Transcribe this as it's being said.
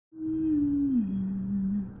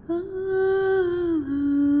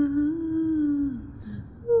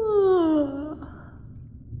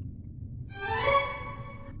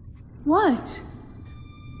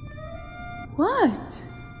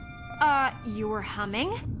You were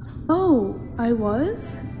humming? Oh, I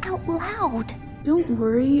was? Out loud. Don't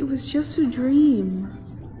worry, it was just a dream.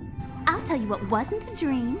 I'll tell you what wasn't a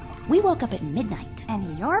dream. We woke up at midnight,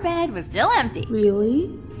 and your bed was still empty.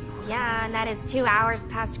 Really? Yeah, and that is 2 hours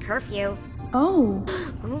past curfew. Oh.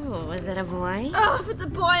 Ooh, is it a boy? Oh, if it's a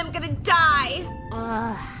boy, I'm gonna die!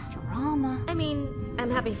 Ugh, drama. I mean,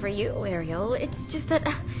 I'm happy for you, Ariel. It's just that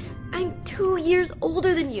I'm 2 years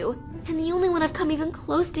older than you, and the only one I've come even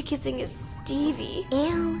close to kissing is Stevie.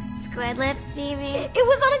 Ew, squid lips, Stevie. It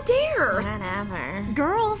was on a dare! Whatever.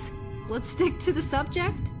 Girls, let's stick to the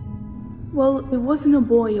subject. Well, it wasn't a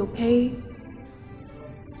boy, okay?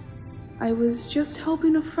 I was just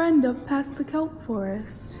helping a friend up past the kelp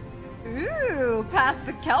forest. Ooh, past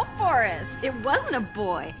the kelp forest. It wasn't a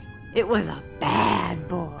boy. It was a bad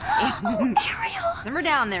boy. Ariel! Simmer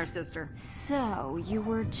down there, sister. So, you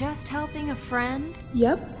were just helping a friend?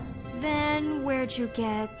 Yep. Then where'd you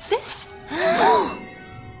get this?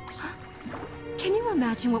 Can you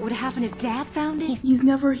imagine what would happen if Dad found it? He's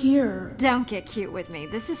never here. Don't get cute with me.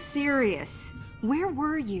 This is serious. Where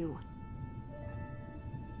were you?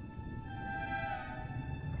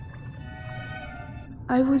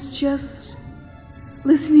 I was just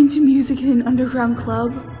listening to music in an underground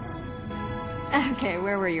club. Okay,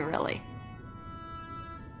 where were you really?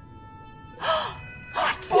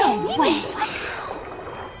 No way!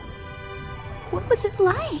 What was it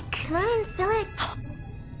like? Come on, spill it.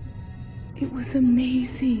 It was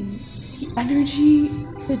amazing. The energy,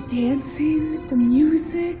 the dancing, the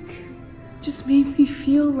music just made me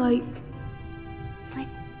feel like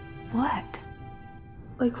What?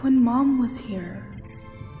 like when Mom was here.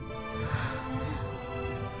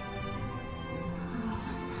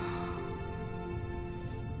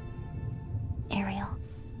 Ariel,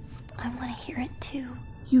 I want to hear it too.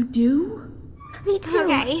 You do? Me too.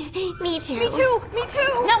 Okay, me too. Me too! Me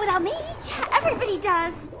too! Not without me. Yeah, everybody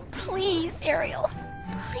does. Please, Ariel.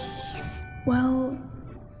 Please. Well,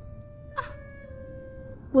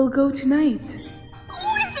 we'll go tonight.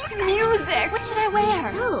 Oh, I'm so excited! Music! What should I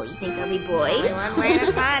wear? So, you think they'll be boys? Only one way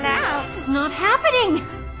to find out. This is not happening!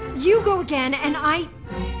 You go again, and I...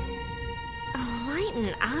 Oh,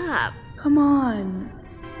 lighten up. Come on.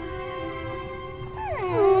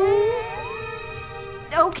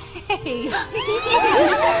 Okay.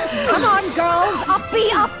 Come on, girls!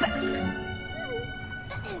 Uppy up!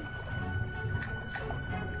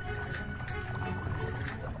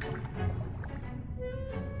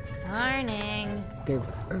 Morning. They're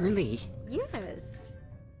early.